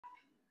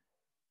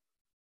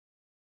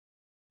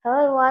Hello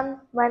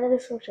everyone, my name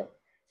is Trung.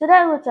 Today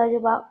I will tell you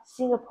about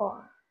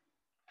Singapore.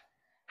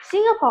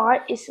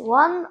 Singapore is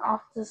one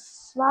of the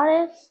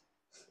smartest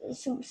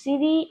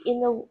city in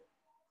the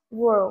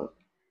world.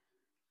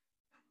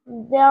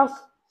 There are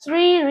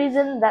three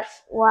reasons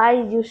that's why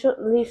you should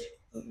live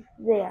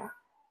there.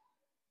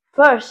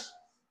 First,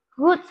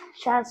 good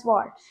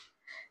transport.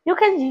 You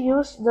can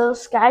use the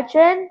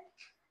SkyTrain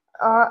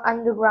or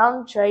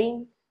underground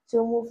train to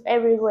move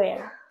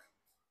everywhere.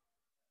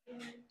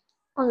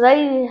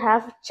 They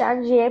have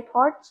Changi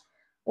Airport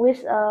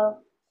with a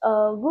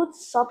good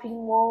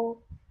shopping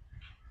mall,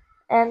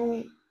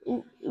 and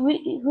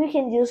we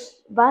can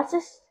use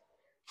buses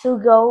to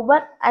go.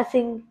 But I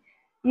think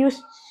you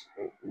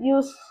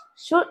you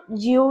should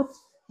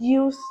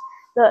use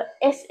the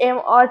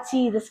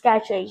SMRT, the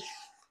SkyTrain.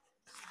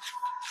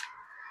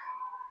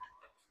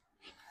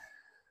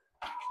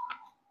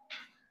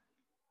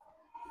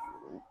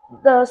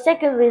 The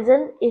second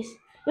reason is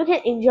you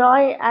can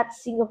enjoy at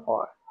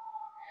Singapore.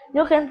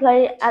 You can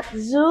play at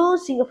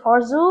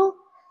Singapore Zoo,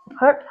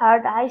 bird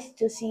paradise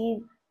to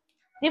see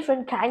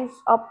different kinds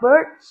of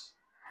birds,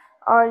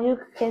 or you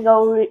can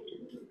go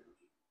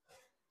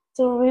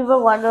to river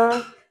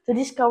water to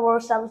discover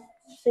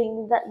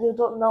something that you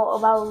don't know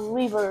about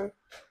river,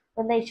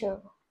 the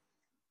nature.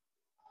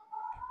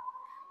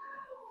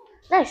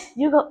 Next,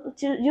 you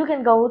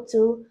can go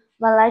to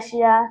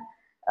Malaysia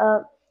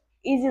uh,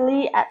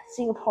 easily at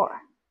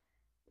Singapore.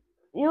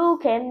 You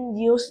can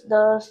use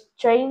the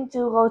train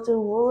to go to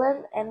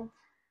Woodland and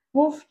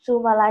move to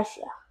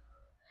Malaysia.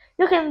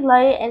 You can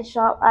play and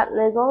shop at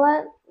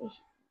Legoland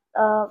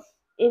uh,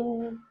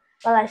 in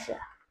Malaysia.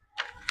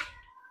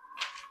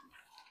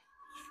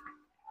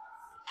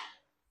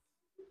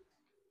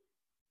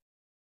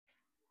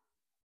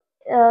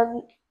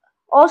 Um,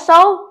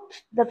 Also,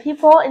 the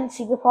people in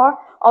Singapore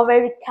are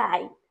very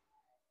kind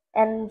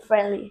and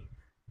friendly.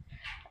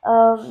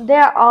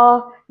 There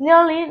are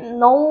nearly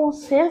no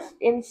thieves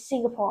in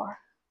Singapore.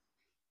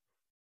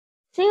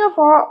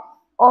 Singapore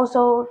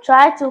also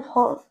try to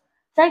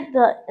protect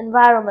the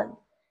environment.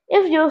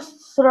 If you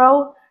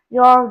throw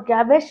your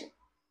garbage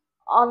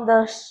on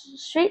the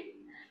street,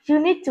 you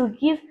need to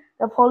give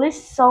the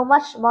police so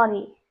much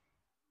money.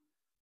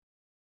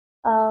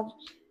 Um,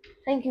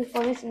 Thank you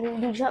for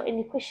listening. Do you have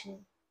any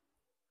question?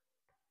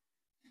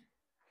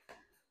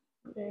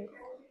 Okay.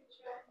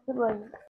 Goodbye.